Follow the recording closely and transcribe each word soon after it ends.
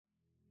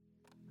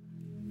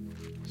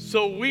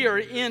So we are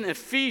in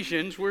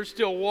Ephesians. We're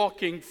still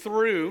walking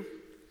through.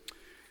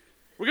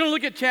 We're going to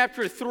look at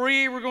chapter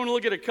 3. We're going to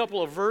look at a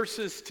couple of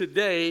verses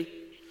today.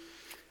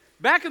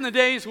 Back in the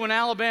days when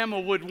Alabama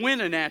would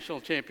win a national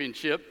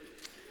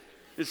championship,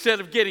 instead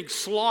of getting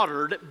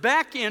slaughtered,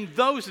 back in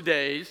those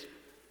days,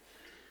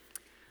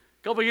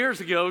 a couple of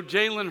years ago,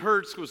 Jalen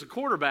Hurts was a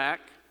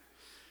quarterback.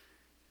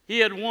 He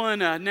had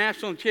won a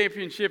national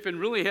championship and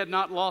really had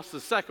not lost the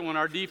second one.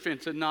 Our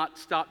defense had not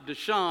stopped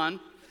Deshaun.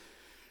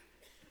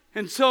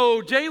 And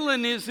so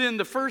Jalen is in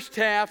the first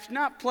half,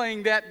 not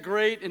playing that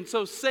great, and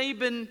so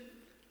Saban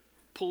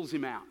pulls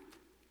him out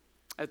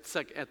at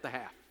the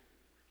half.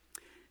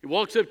 He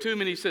walks up to him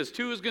and he says,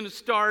 Tua's going to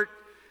start.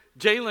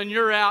 Jalen,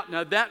 you're out.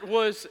 Now that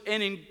was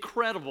an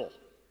incredible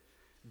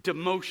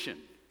demotion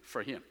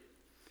for him.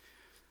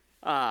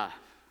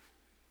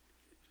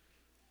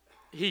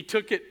 He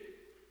took it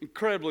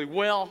incredibly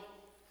well,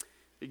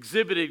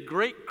 exhibited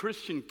great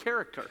Christian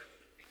character.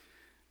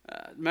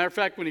 Matter of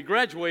fact, when he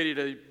graduated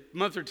a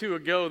month or two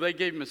ago, they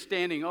gave him a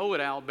standing O at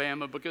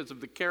Alabama because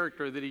of the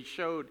character that he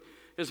showed,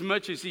 as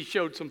much as he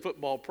showed some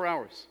football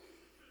prowess.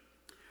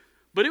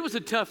 But it was a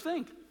tough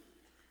thing.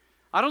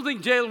 I don't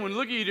think Jalen would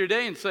look at you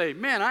today and say,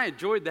 man, I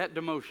enjoyed that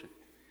demotion.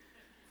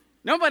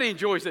 Nobody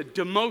enjoys a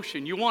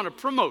demotion. You want a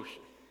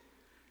promotion.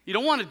 You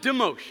don't want a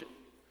demotion.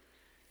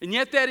 And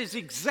yet that is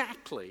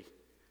exactly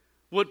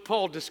what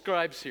Paul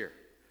describes here.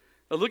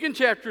 Now look in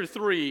chapter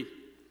 3.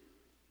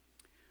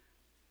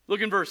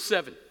 Look in verse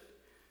 7.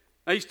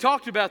 Now he's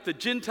talked about the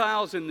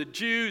Gentiles and the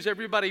Jews,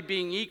 everybody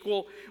being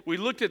equal. We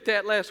looked at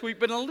that last week.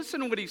 But now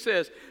listen to what he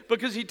says.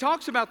 Because he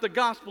talks about the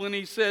gospel and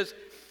he says,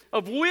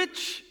 of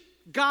which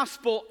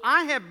gospel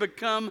I have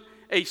become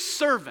a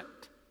servant.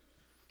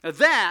 Now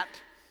that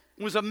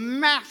was a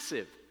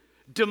massive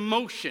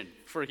demotion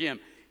for him.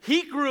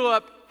 He grew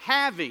up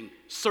having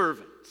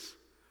servants.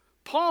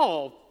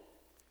 Paul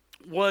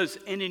was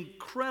an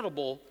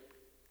incredible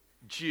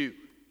Jew.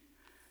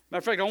 Matter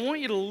of fact, I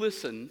want you to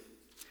listen.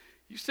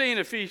 You stay in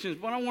Ephesians,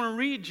 but I want to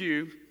read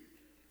you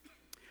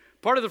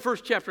part of the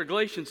first chapter of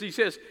Galatians. He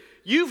says,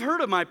 you've heard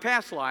of my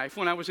past life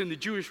when I was in the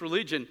Jewish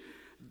religion,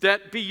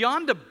 that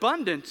beyond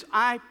abundance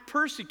I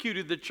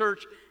persecuted the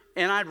church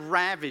and I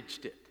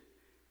ravaged it.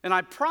 And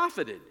I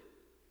profited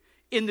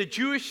in the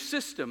Jewish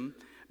system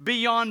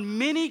beyond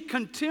many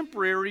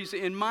contemporaries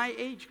in my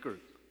age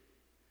group.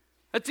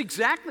 That's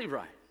exactly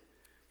right.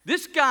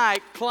 This guy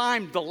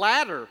climbed the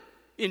ladder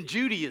in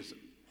Judaism.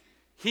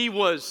 He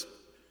was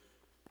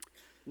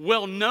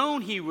well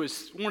known. He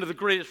was one of the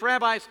greatest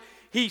rabbis.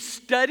 He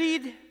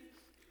studied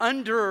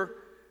under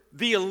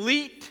the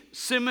elite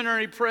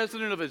seminary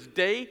president of his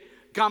day,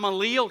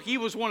 Gamaliel. He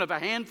was one of a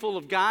handful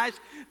of guys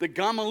that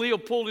Gamaliel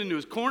pulled into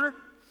his corner,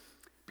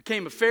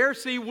 became a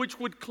Pharisee, which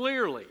would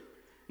clearly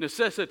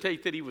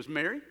necessitate that he was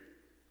married.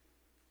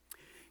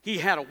 He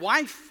had a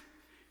wife.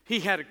 He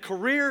had a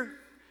career.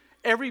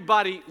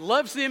 Everybody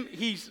loves him.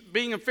 He's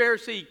being a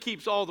Pharisee. He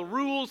keeps all the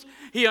rules.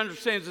 He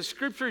understands the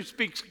scripture. He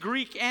speaks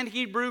Greek and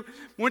Hebrew.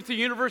 Went to the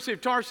University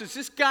of Tarsus.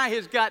 This guy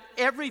has got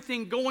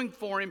everything going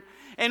for him.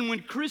 And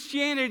when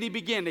Christianity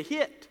began to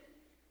hit,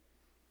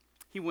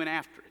 he went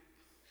after it.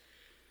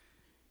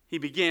 He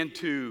began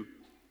to,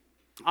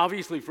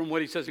 obviously from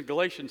what he says in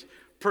Galatians,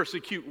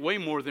 persecute way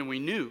more than we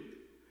knew.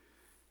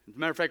 As a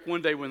matter of fact,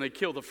 one day when they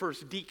killed the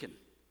first deacon,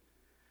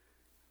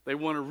 they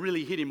want to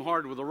really hit him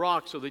hard with a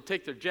rock, so they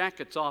take their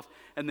jackets off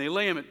and they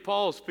lay him at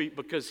Paul's feet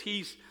because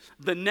he's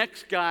the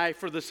next guy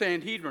for the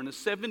Sanhedrin, a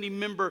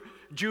 70-member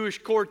Jewish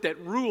court that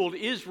ruled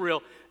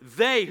Israel.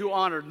 They, who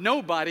honored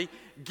nobody,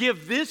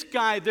 give this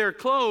guy their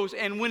clothes,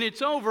 and when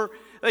it's over,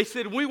 they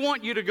said, we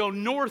want you to go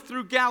north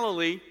through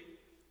Galilee,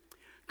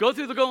 go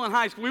through the Golan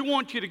Heights. We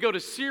want you to go to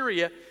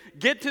Syria,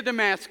 get to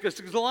Damascus,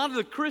 because a lot of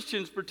the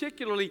Christians,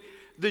 particularly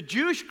the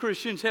Jewish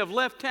Christians, have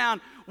left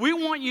town. We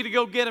want you to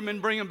go get them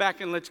and bring them back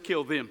and let's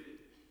kill them.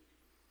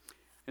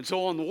 And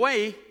so on the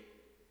way,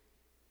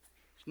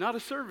 he's not a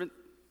servant.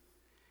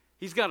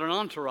 He's got an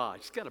entourage.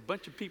 He's got a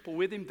bunch of people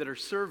with him that are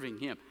serving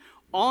him.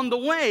 On the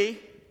way,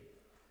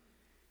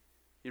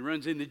 he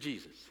runs into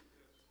Jesus.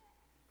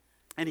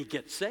 And he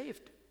gets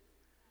saved.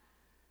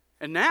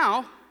 And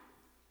now,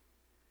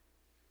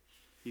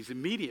 he's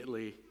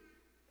immediately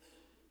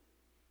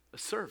a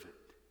servant.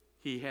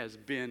 He has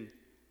been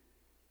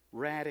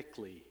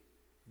radically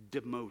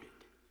demoted.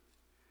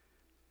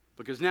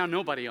 Because now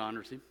nobody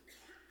honors him.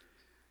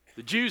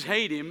 The Jews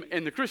hate him,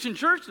 and the Christian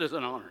church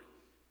doesn't honor him.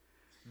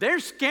 They're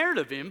scared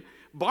of him.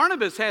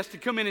 Barnabas has to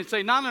come in and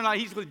say, no,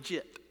 he's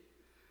legit.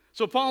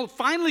 So Paul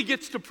finally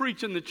gets to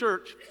preach in the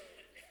church,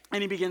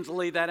 and he begins to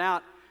lay that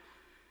out.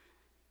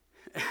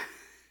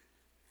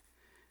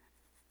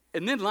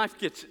 And then life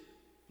gets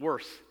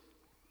worse.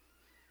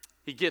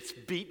 He gets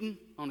beaten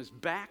on his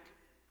back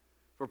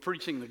for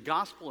preaching the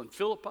gospel in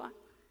Philippi.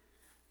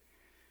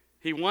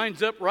 He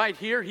winds up right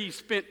here. He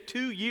spent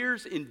 2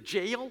 years in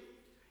jail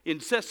in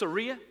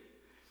Caesarea.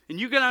 And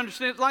you got to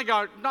understand, it's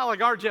not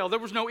like our jail. There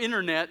was no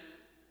internet,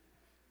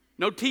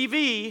 no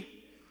TV,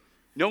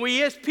 no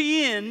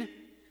ESPN.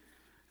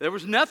 There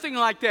was nothing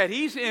like that.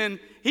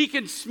 He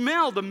can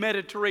smell the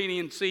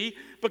Mediterranean Sea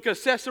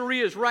because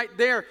Caesarea is right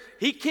there.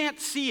 He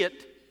can't see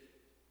it.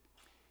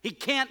 He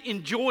can't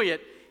enjoy it.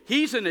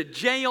 He's in a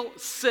jail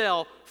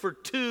cell for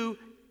 2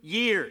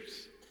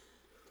 years.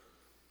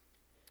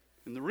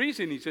 And the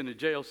reason he's in a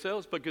jail cell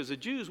is because the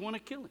Jews want to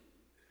kill him.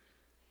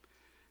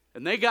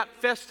 And they got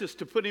Festus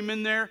to put him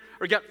in there,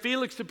 or got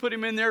Felix to put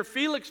him in there.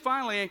 Felix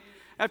finally,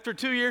 after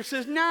 2 years,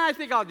 says, "Nah, I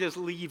think I'll just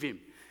leave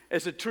him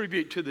as a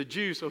tribute to the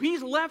Jews." So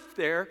he's left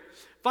there.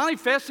 Finally,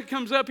 Festus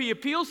comes up, he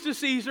appeals to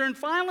Caesar, and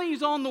finally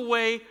he's on the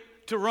way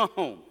to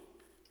Rome.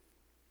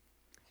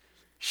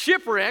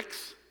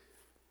 Shipwrecks,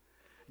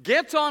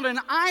 gets on an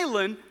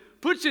island,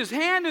 puts his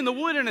hand in the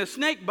wood, and a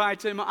snake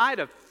bites him. I'd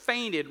have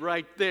fainted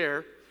right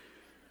there.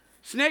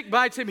 Snake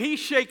bites him, he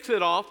shakes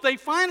it off. They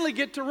finally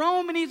get to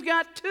Rome, and he's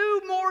got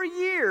 2 more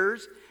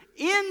years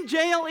in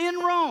jail in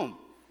Rome.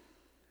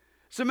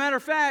 As a matter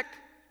of fact,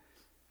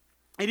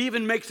 it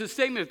even makes a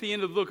statement at the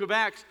end of the book of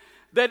Acts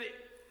that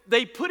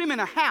they put him in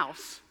a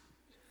house,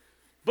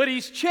 but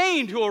he's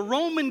chained to a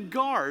Roman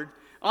guard.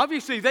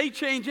 Obviously, they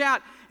change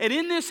out. And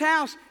in this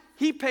house,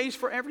 he pays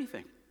for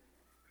everything.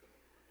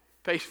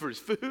 Pays for his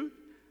food,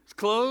 his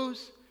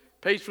clothes,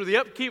 pays for the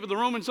upkeep of the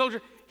Roman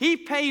soldier. He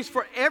pays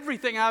for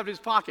everything out of his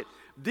pocket.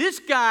 This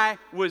guy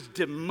was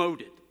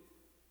demoted.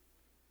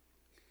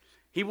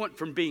 He went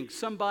from being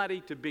somebody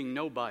to being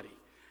nobody.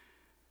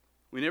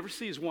 We never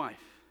see his wife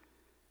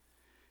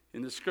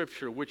in the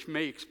scripture, which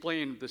may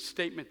explain the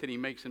statement that he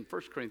makes in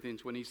 1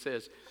 Corinthians when he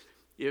says,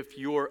 "If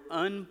your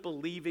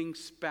unbelieving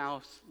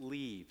spouse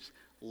leaves,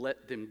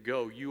 let them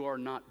go. You are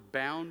not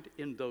bound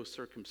in those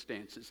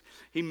circumstances."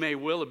 He may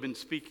well have been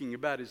speaking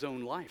about his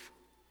own life.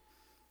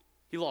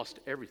 He lost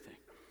everything.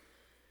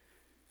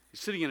 He's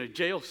sitting in a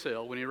jail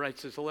cell when he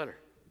writes this letter.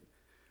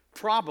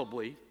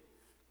 Probably,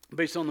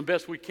 based on the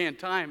best we can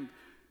time,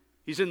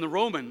 he's in the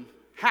Roman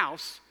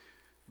house,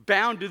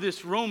 bound to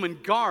this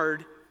Roman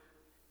guard,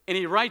 and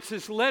he writes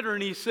this letter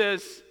and he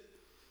says,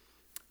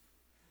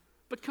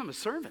 "Become a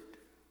servant.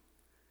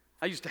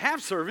 I used to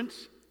have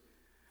servants.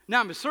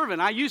 Now I'm a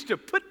servant. I used to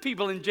put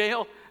people in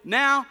jail.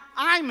 Now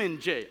I'm in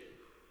jail."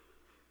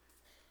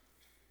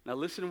 Now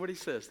listen to what he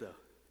says, though.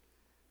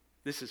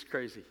 This is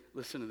crazy.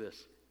 Listen to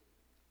this.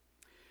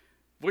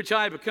 "Which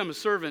I become a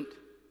servant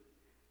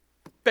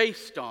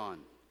based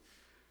on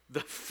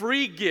the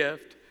free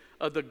gift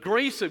of the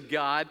grace of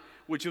God,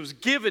 which was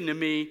given to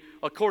me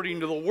according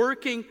to the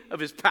working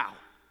of his power."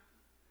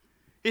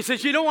 He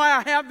says, you know why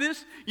I have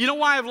this? You know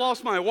why I've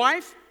lost my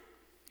wife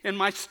and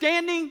my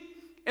standing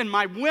and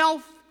my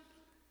wealth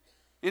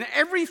and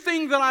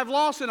everything that I've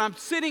lost, and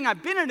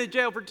I've been in a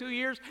jail for 2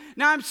 years.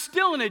 Now I'm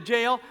still in a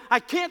jail.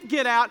 I can't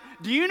get out.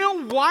 Do you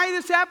know why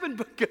this happened?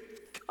 Because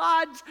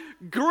God's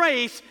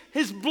grace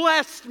has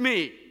blessed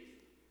me.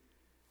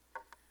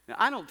 Now,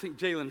 I don't think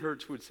Jalen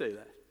Hurts would say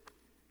that.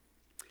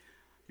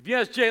 If you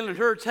ask Jalen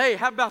Hurts, "Hey,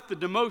 how about the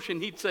demotion?"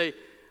 he'd say,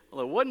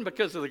 "Well, it wasn't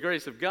because of the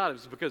grace of God. It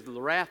was because of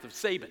the wrath of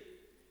Saban."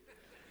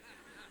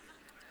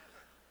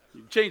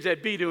 You change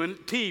that B to a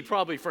T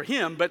probably for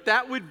him, but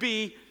that would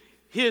be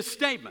his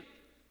statement.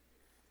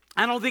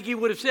 I don't think he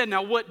would have said.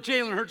 Now, what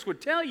Jalen Hurts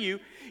would tell you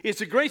is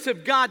the grace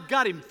of God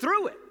got him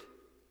through it.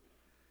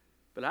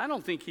 But I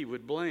don't think he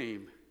would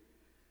blame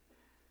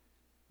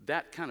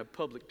that kind of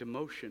public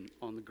demotion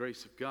on the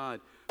grace of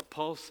God.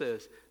 Paul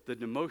says, the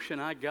demotion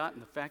I got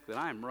and the fact that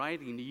I am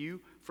writing to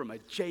you from a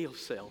jail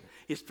cell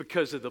is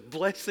because of the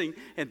blessing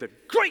and the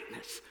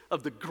greatness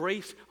of the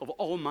grace of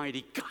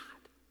Almighty God.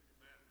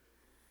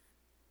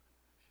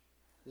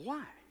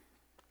 Why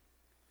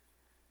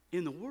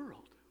in the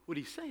world would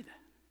he say that?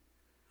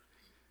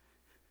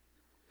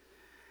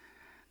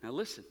 Now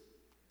listen,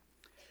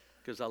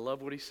 because I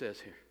love what he says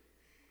here.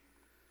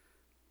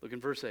 Look in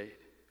verse 8.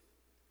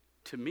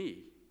 "To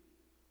me,"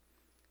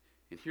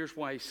 and here's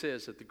why he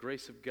says that the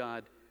grace of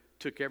God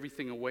took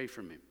everything away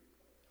from him.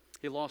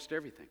 He lost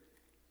everything.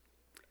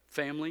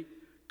 Family,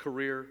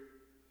 career,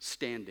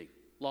 standing.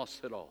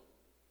 Lost it all.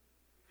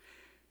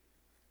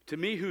 "To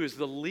me, who is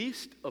the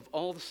least of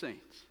all the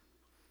saints."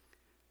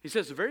 He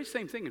says the very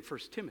same thing in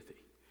 1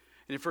 Timothy.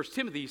 And in 1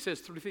 Timothy, he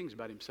says 3 things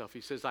about himself.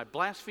 He says, "I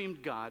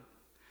blasphemed God,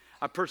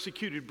 I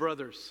persecuted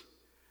brothers,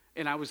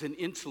 and I was an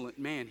insolent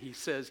man." He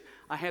says,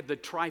 "I had the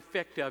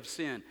trifecta of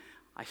sin.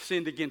 I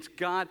sinned against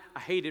God, I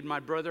hated my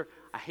brother,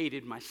 I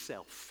hated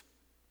myself."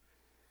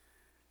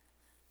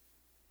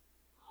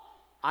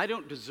 I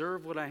don't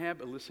deserve what I have,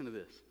 but listen to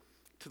this.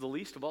 "To the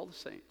least of all the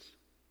saints,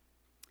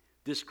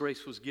 this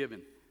grace was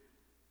given."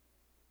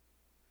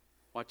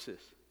 Watch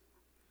this.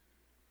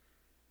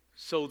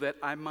 "So that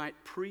I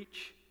might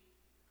preach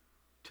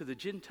to the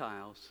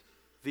Gentiles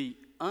the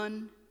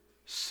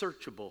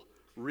unsearchable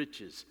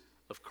riches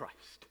of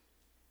Christ."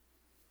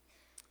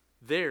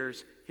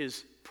 There's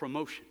his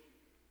promotion.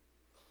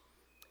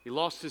 He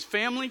lost his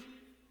family.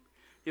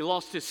 He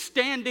lost his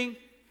standing.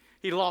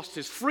 He lost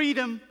his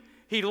freedom.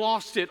 He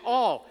lost it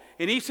all.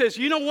 And he says,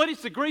 you know what?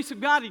 It's the grace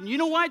of God. And you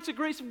know why it's the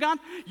grace of God?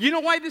 You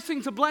know why this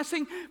thing's a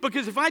blessing?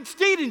 Because if I'd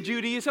stayed in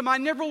Judaism, I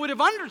never would have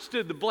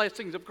understood the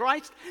blessings of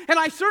Christ. And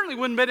I certainly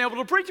wouldn't have been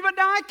able to preach, but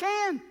now I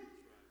can.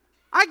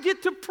 I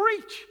get to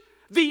preach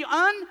the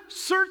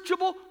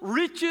unsearchable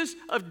riches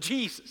of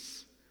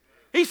Jesus.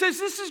 He says,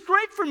 this is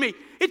great for me.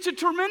 It's a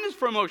tremendous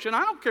promotion.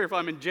 I don't care if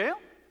I'm in jail.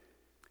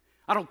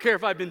 I don't care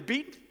if I've been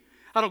beaten.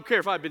 I don't care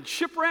if I've been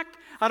shipwrecked.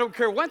 I don't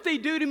care what they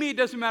do to me. It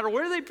doesn't matter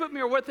where they put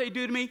me or what they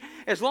do to me.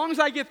 As long as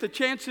I get the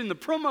chance in the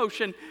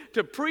promotion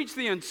to preach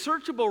the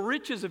unsearchable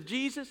riches of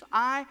Jesus,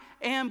 I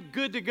am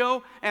good to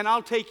go, and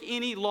I'll take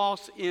any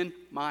loss in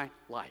my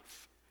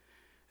life.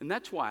 And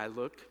that's why I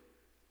look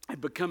at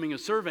becoming a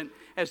servant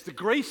as the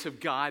grace of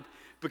God,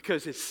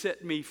 because it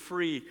set me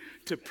free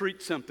to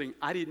preach something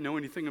I didn't know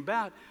anything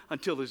about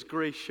until His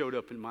grace showed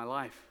up in my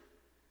life.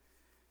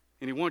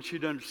 And He wants you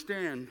to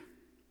understand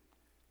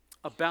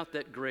about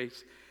that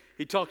grace.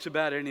 He talks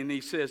about it and he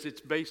says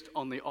it's based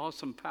on the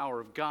awesome power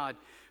of God,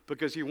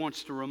 because He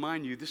wants to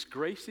remind you this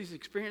grace He's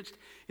experienced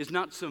is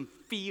not some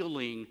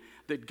feeling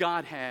that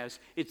God has.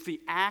 It's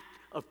the act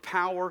of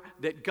power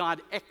that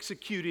God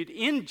executed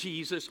in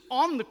Jesus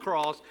on the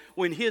cross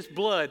when His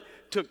blood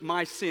took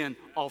my sin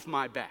off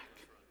my back.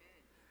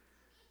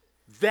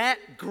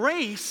 That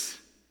grace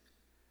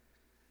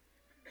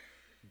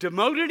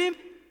demoted Him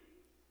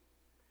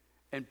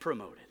and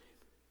promoted Him.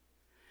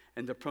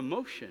 And the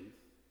promotion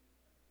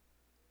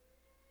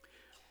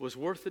was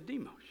worth the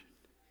demotion.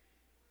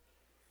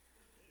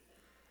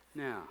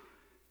 Now,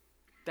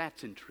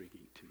 that's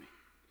intriguing to me.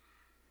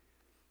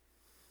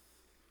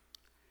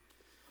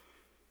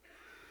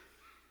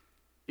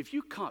 If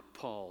you caught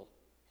Paul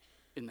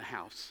in the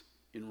house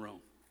in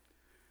Rome,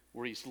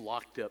 where he's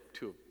locked up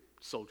to a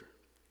soldier,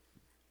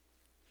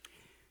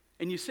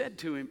 and you said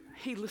to him,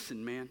 hey,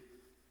 listen, man,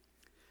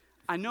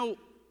 I know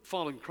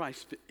following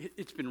Christ,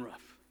 it's been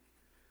rough.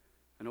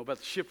 I know about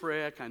the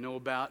shipwreck. I know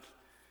about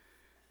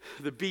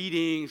the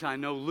beatings. I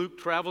know Luke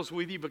travels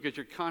with you because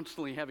you're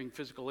constantly having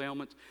physical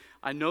ailments.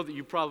 I know that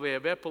you probably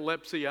have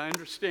epilepsy. I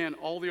understand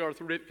all the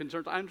arthritic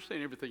concerns. I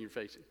understand everything you're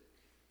facing.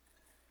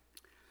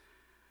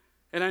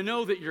 And I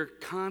know that you're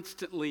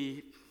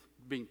constantly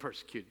being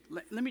persecuted.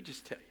 Let me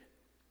just tell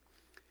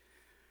you.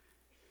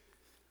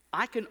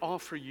 I can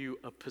offer you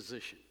a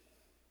position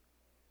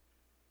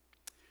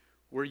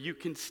where you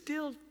can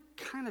still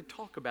kind of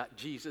talk about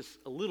Jesus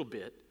a little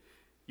bit.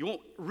 You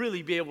won't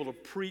really be able to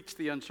preach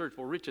the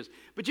unsearchable riches,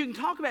 but you can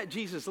talk about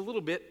Jesus a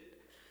little bit,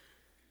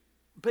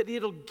 but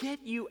it'll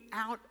get you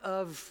out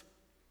of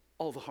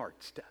all the hard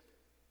stuff.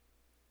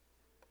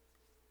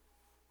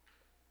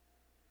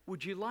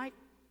 Would you like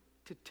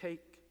to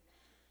take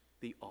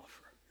the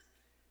offer?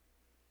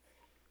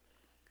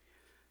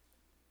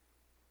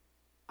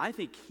 I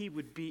think He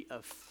would be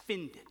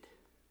offended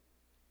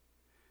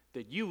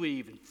that you would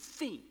even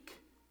think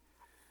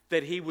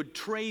that He would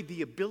trade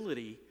the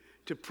ability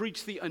to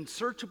preach the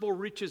unsearchable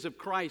riches of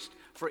Christ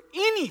for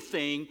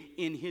anything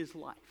in His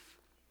life.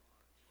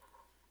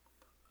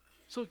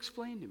 So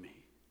explain to me,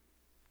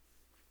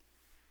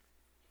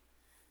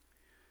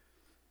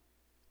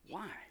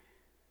 why?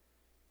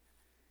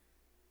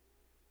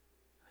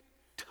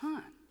 A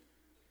ton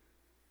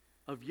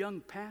of young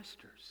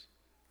pastors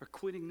are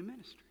quitting the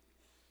ministry.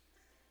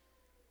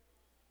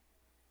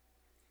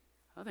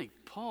 I think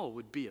Paul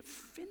would be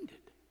offended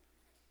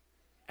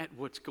at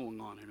what's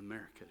going on in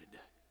America today.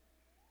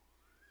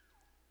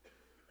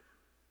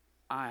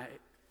 I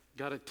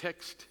got a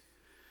text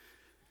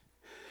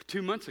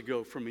 2 months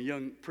ago from a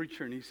young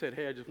preacher, and he said,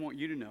 hey, I just want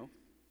you to know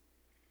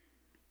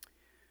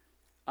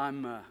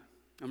I'm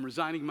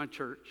resigning my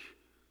church.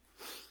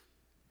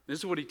 This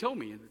is what he told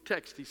me in the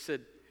text. He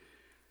said,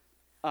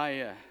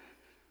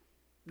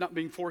 not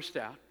being forced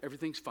out.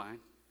 Everything's fine.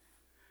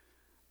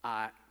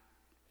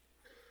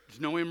 There's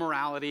no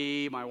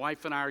immorality. My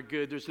wife and I are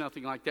good. There's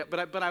nothing like that.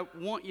 But I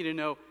want you to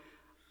know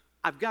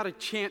I've got a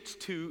chance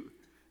to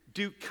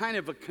do kind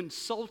of a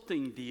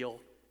consulting deal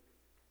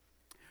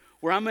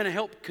where I'm going to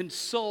help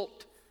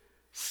consult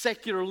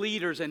secular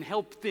leaders and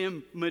help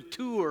them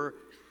mature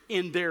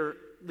in their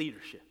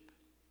leadership.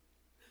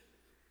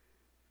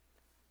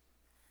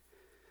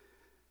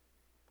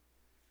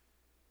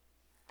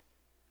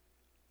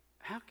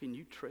 How can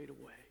you trade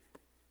away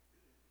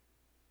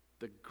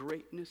the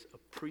greatness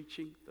of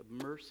preaching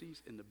the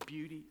mercies and the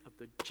beauty of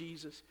the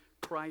Jesus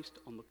Christ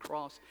on the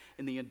cross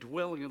and the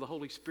indwelling of the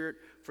Holy Spirit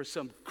for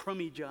some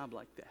crummy job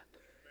like that?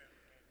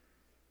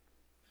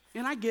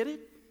 And I get it.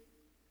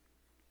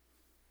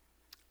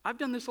 I've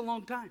done this a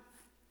long time.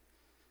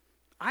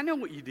 I know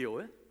what you deal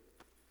with.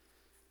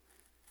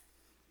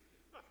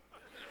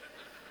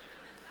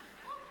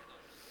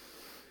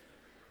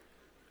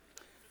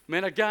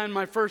 Met a guy in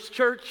my first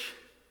church.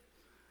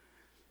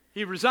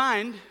 He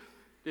resigned.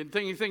 Didn't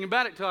think anything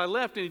about it till I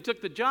left, and he took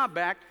the job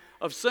back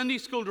of Sunday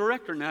school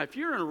director. Now, if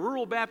you're in a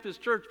rural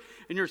Baptist church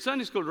and you're a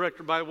Sunday school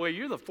director, by the way,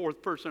 you're the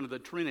fourth person of the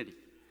Trinity.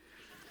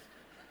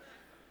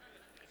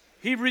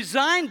 He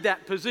resigned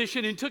that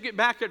position and took it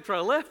back after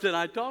I left, and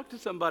I talked to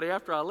somebody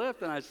after I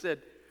left, and I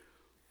said,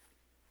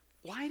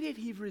 why did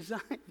he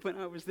resign when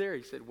I was there?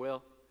 He said,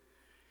 well,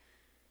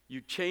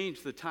 you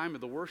changed the time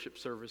of the worship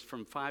service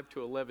from 5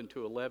 to 11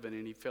 to 11,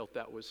 and he felt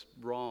that was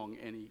wrong,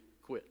 and he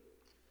quit.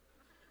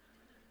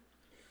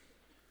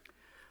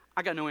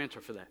 I got no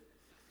answer for that.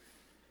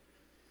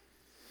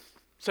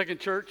 Second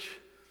church,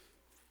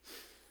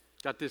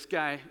 got this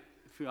guy,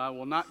 who I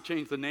will not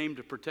change the name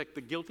to protect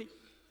the guilty,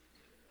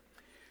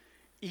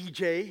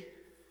 EJ.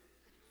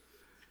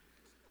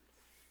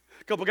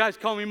 A couple guys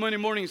called me Monday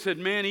morning and said,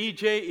 man,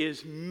 EJ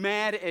is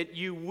mad at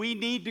you. We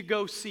need to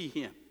go see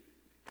him.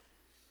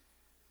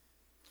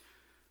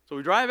 So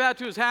we drive out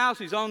to his house.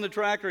 He's on the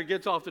tractor. He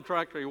gets off the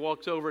tractor. He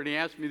walks over and he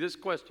asks me this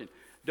question.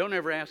 Don't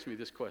ever ask me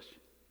this question.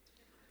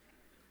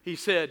 He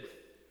said,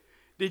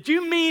 did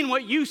you mean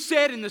what you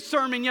said in the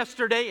sermon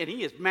yesterday? And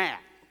he is mad.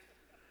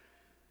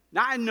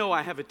 Now, I know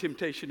I have a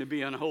temptation to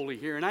be unholy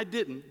here, and I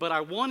didn't, but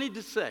I wanted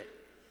to say,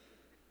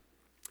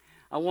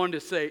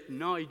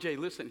 no, EJ,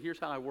 listen, here's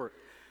how I work.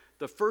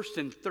 The first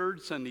and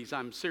third Sundays,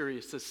 I'm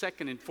serious. The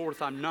second and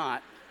fourth, I'm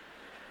not.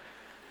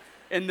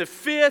 And the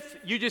fifth,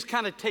 you just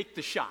kind of take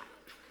the shot.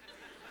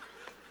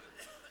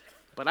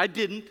 But I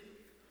didn't.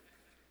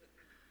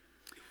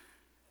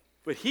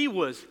 But he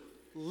was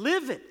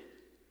livid.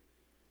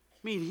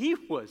 I mean, he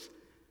was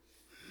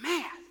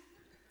mad.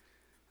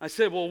 I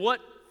said, well,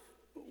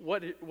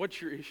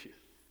 what's your issue?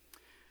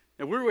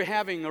 Now, we were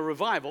having a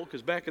revival,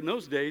 because back in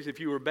those days, if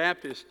you were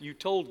Baptist, you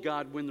told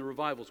God when the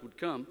revivals would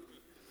come.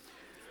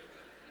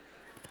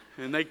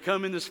 And they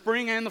come in the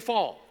spring and the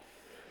fall.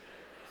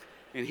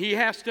 And he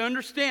has to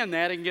understand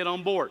that and get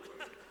on board.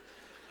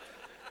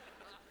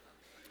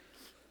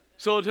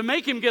 So to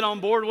make him get on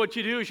board, what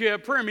you do is you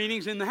have prayer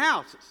meetings in the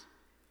houses.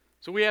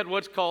 So we had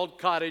what's called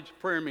cottage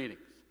prayer meetings.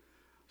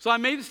 So I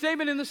made the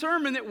statement in the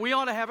sermon that we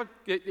ought to have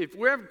if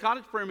we're having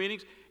cottage prayer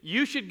meetings,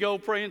 you should go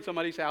pray in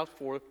somebody's house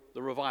for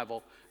the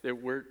revival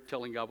that we're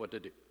telling God what to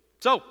do.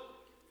 So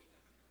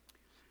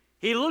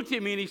he looked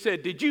at me and he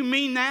said, did you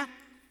mean that?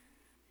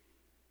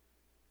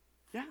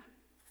 Yeah.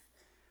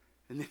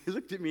 And then he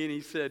looked at me and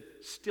he said,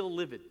 still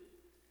livid.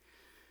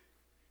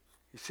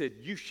 He said,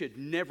 you should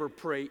never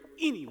pray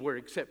anywhere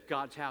except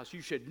God's house.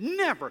 You should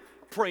never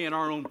pray in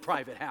our own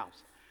private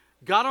house.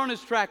 Got on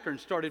his tractor and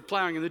started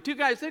plowing. And the two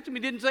guys next to me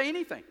didn't say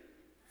anything.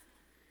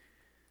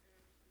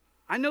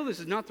 I know this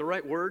is not the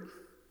right word.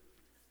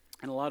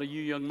 And a lot of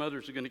you young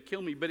mothers are going to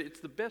kill me. But it's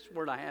the best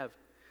word I have.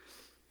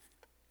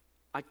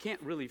 I can't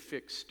really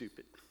fix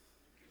stupid.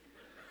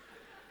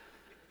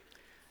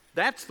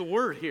 That's the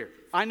word here.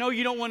 I know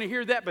you don't want to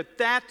hear that. But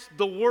that's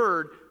the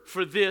word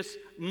for this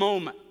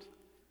moment.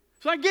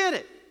 So I get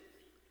it.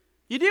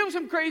 You deal with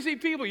some crazy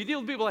people. You deal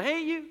with people that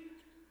hate you.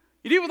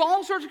 You deal with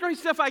all sorts of crazy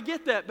stuff. I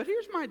get that. But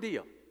here's my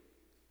deal.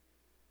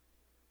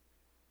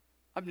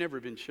 I've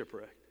never been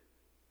shipwrecked.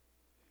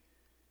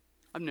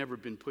 I've never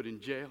been put in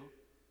jail.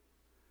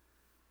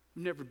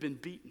 I've never been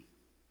beaten.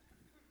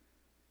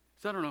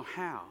 So I don't know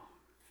how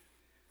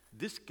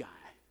this guy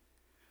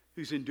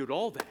who's endured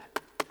all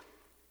that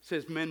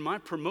says, man, my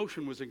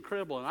promotion was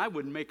incredible and I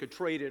wouldn't make a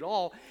trade at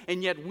all.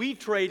 And yet we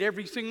trade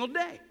every single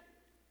day.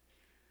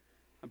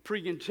 I'm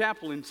preaching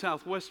chapel in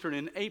Southwestern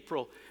in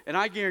April, and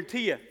I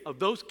guarantee you, of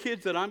those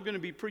kids that I'm going to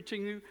be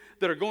preaching to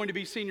that are going to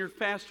be senior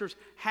pastors,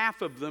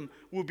 half of them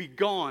will be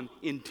gone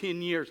in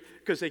 10 years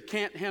because they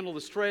can't handle the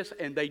stress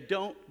and they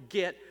don't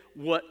get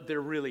what they're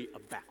really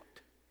about.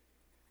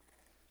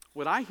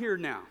 What I hear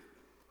now,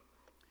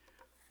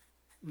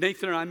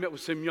 Nathan and I met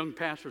with some young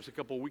pastors a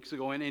couple of weeks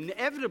ago, and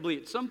inevitably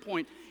at some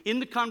point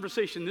in the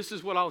conversation, this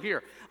is what I'll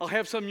hear. I'll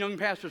have some young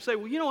pastor say,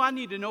 well, you know, I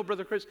need to know,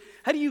 Brother Chris,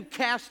 how do you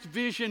cast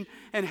vision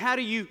and how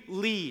do you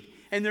lead?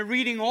 And they're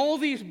reading all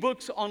these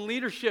books on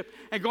leadership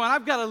and going,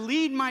 I've got to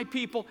lead my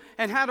people,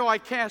 and how do I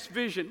cast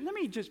vision? Let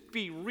me just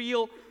be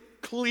real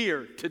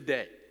clear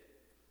today.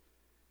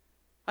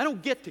 I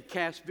don't get to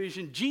cast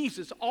vision.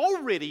 Jesus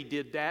already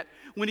did that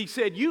when he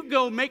said, you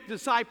go make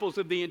disciples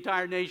of the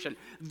entire nation.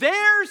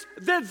 There's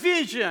the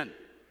vision.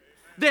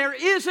 There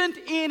isn't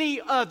any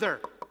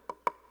other.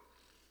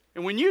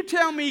 And when you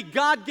tell me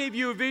God gave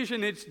you a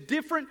vision, it's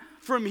different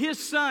from his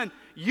son,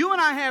 you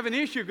and I have an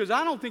issue because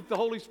I don't think the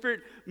Holy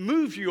Spirit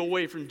moves you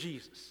away from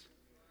Jesus.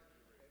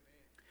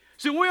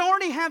 So we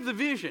already have the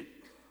vision.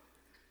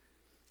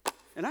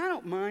 And I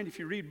don't mind if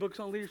you read books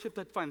on leadership,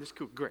 that's fine, that's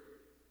cool, great.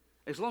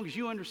 As long as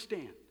you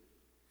understand,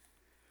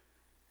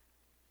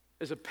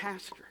 as a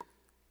pastor,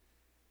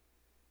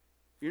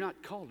 you're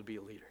not called to be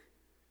a leader.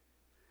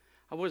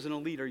 I wasn't a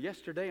leader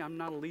yesterday, I'm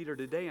not a leader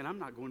today, and I'm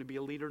not going to be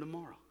a leader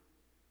tomorrow.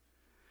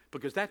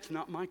 Because that's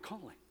not my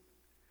calling.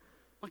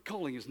 My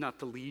calling is not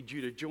to lead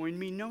you to join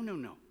me. No, no,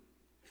 no.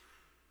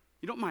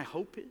 You know what my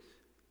hope is?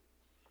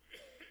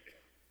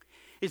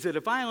 Is that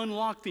if I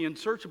unlock the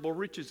unsearchable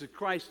riches of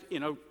Christ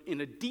in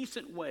a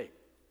decent way,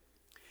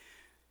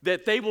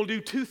 that they will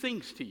do two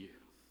things to you.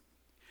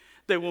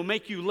 They will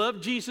make you love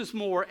Jesus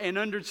more and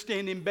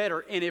understand him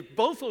better. And if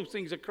both those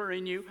things occur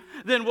in you,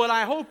 then what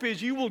I hope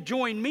is you will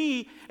join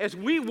me as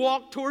we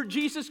walk toward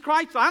Jesus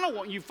Christ. I don't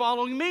want you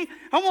following me.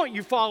 I want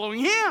you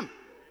following him.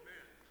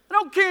 I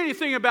don't care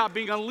anything about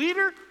being a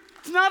leader.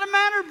 It's not a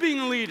matter of being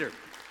a leader.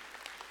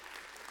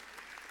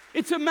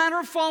 It's a matter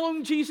of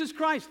following Jesus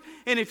Christ.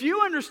 And if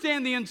you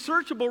understand the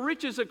unsearchable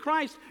riches of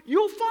Christ,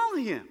 you'll follow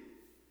him.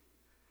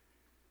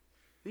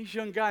 These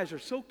young guys are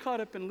so caught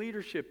up in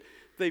leadership,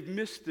 they've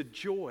missed the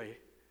joy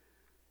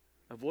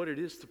of what it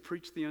is to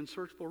preach the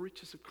unsearchable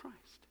riches of Christ.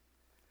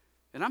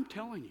 And I'm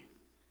telling you,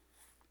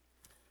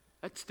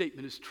 that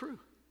statement is true.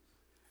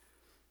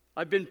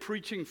 I've been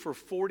preaching for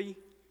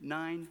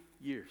 49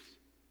 years.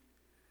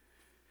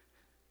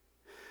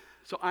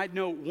 So I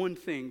know one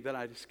thing that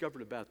I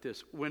discovered about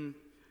this. When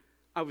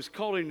I was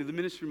called into the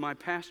ministry, my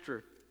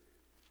pastor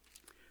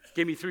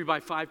gave me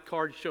 3x5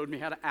 cards, showed me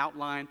how to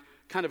outline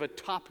kind of a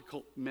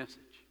topical message.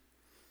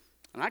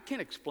 And I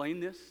can't explain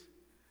this,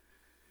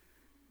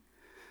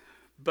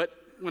 but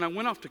when I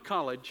went off to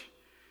college,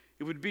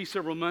 it would be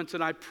several months,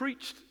 and I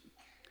preached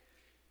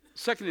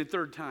second and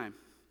third time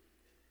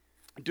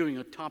doing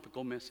a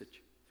topical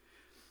message.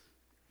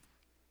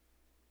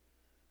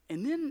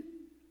 And then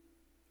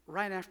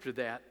right after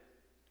that,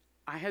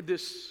 I had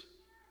this,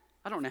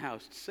 I don't know how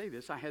else to say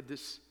this, I had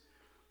this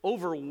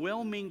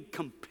overwhelming,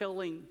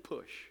 compelling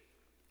push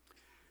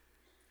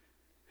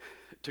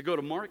to go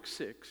to Mark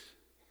 6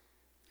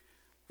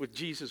 with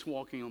Jesus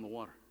walking on the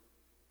water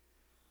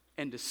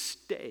and to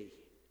stay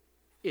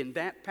in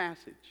that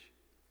passage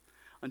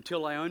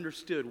until I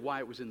understood why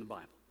it was in the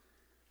Bible.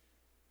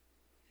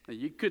 Now,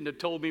 you couldn't have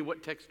told me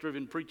what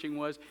text-driven preaching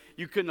was.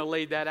 You couldn't have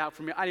laid that out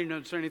for me. I didn't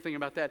understand anything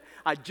about that.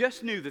 I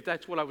just knew that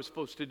that's what I was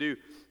supposed to do.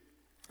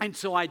 And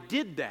so I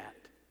did that.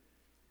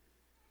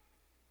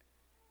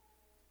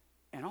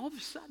 And all of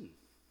a sudden,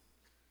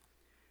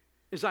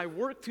 as I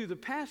worked through the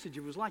passage,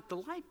 it was like the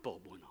light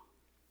bulb went on.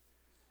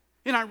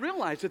 And I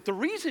realized that the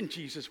reason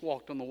Jesus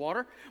walked on the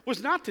water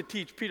was not to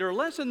teach Peter a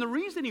lesson. The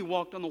reason he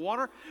walked on the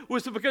water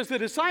was because the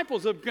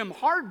disciples had become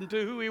hardened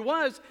to who he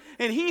was,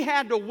 and he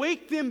had to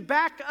wake them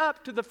back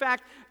up to the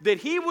fact that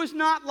he was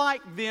not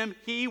like them,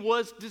 he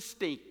was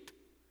distinct.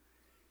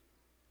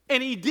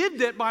 And he did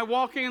that by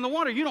walking in the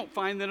water. You don't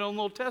find that in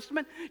the Old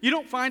Testament. You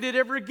don't find it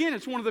ever again.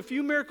 It's one of the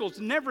few miracles,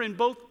 never in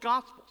both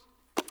Gospels.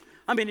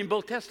 In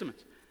both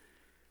Testaments.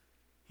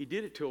 He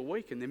did it to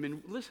awaken them.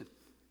 And listen,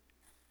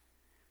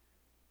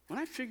 when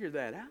I figured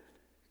that out,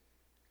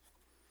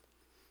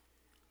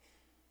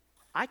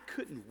 I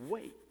couldn't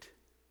wait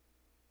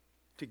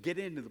to get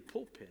into the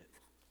pulpit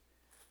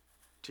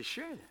to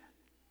share that.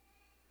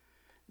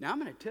 Now, I'm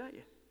going to tell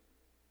you,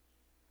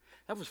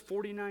 that was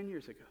 49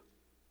 years ago.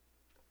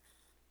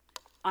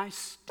 I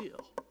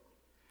still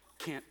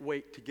can't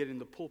wait to get in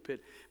the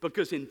pulpit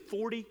because in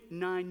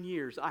 49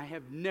 years,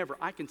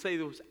 I can say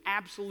there was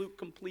absolute,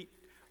 complete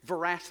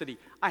veracity.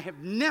 I have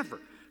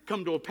never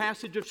come to a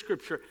passage of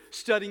Scripture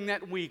studying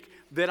that week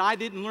that I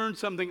didn't learn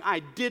something I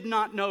did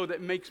not know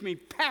that makes me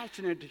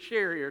passionate to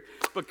share here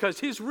because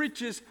his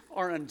riches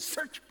are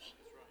unsearchable.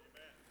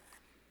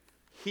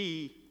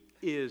 He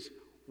is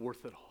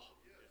worth it all.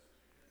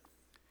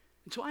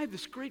 And so I have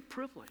this great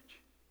privilege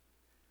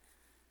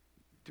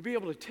to be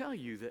able to tell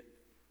you that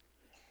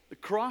the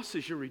cross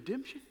is your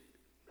redemption.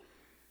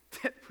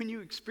 That when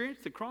you experience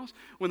the cross,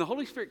 when the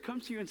Holy Spirit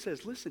comes to you and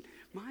says, listen,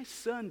 my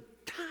son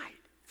died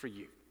for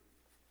you.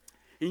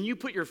 And you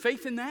put your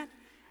faith in that,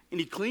 and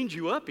he cleans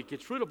you up. He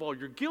gets rid of all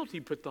your guilt. He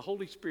put the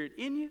Holy Spirit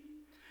in you.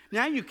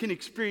 Now you can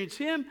experience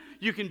him.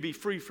 You can be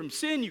free from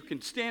sin. You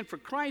can stand for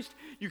Christ.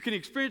 You can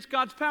experience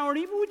God's power. And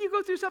even when you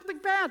go through something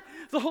bad,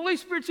 the Holy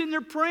Spirit's in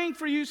there praying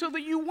for you so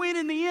that you win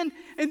in the end.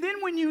 And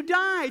then when you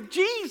die,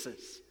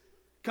 Jesus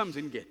comes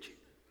and gets you.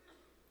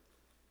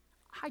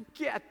 I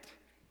get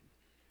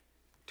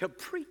to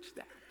preach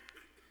that.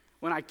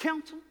 When I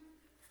counsel,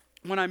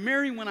 when I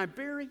marry, when I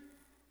bury,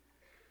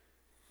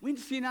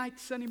 Wednesday night,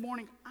 Sunday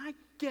morning, I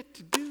get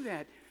to do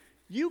that.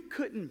 You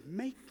couldn't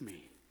make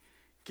me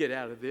get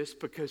out of this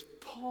because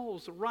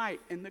Paul's right.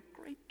 And the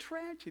great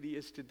tragedy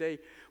is today,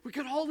 we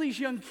got all these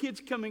young kids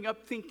coming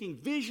up thinking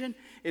vision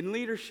and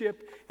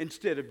leadership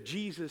instead of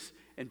Jesus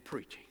and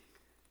preaching.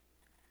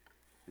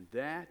 And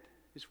that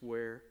is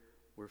where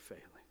we're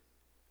failing.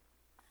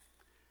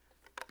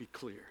 Be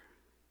clear.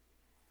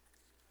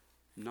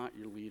 I'm not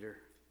your leader,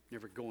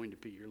 never going to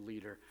be your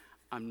leader.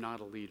 I'm not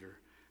a leader.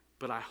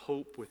 But I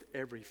hope with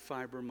every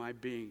fiber of my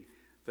being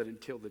that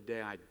until the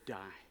day I die,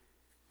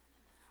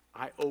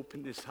 I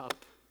open this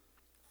up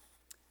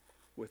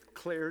with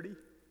clarity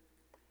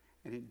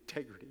and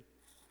integrity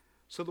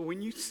so that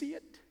when you see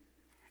it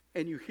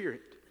and you hear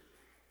it,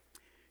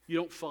 you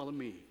don't follow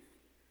me,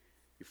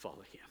 you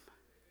follow him.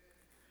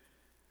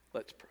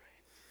 Let's pray.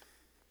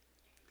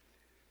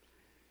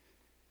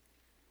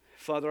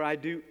 Father, I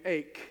do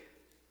ache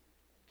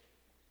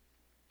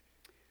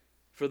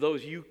for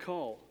those you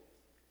call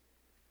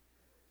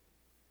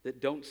that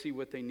don't see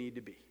what they need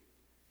to be.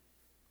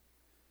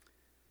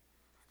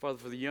 Father,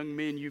 for the young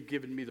men you've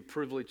given me the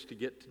privilege to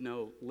get to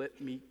know,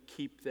 let me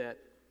keep that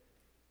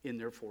in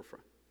their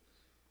forefront.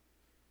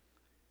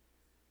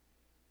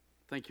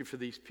 Thank you for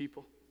these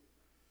people.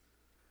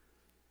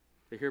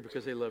 They're here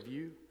because they love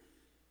you.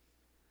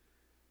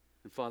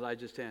 And Father, I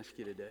just ask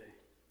you today,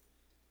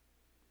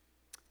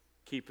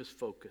 keep us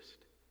focused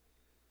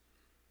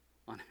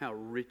on how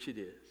rich it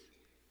is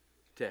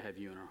to have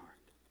you in our heart.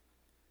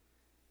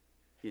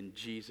 In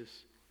Jesus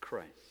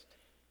Christ's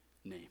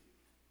name.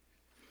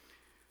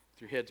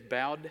 With your heads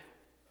bowed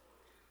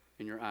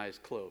and your eyes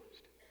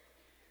closed.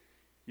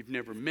 You've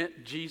never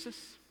met Jesus?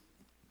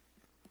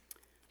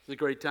 It's a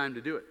great time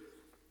to do it.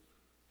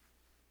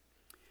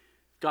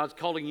 God's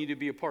calling you to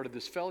be a part of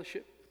this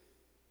fellowship.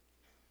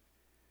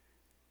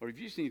 Or if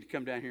you just need to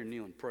come down here and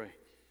kneel and pray.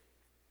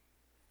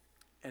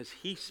 As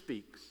He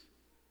speaks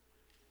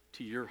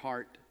to your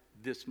heart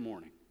this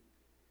morning,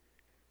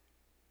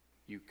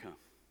 you come.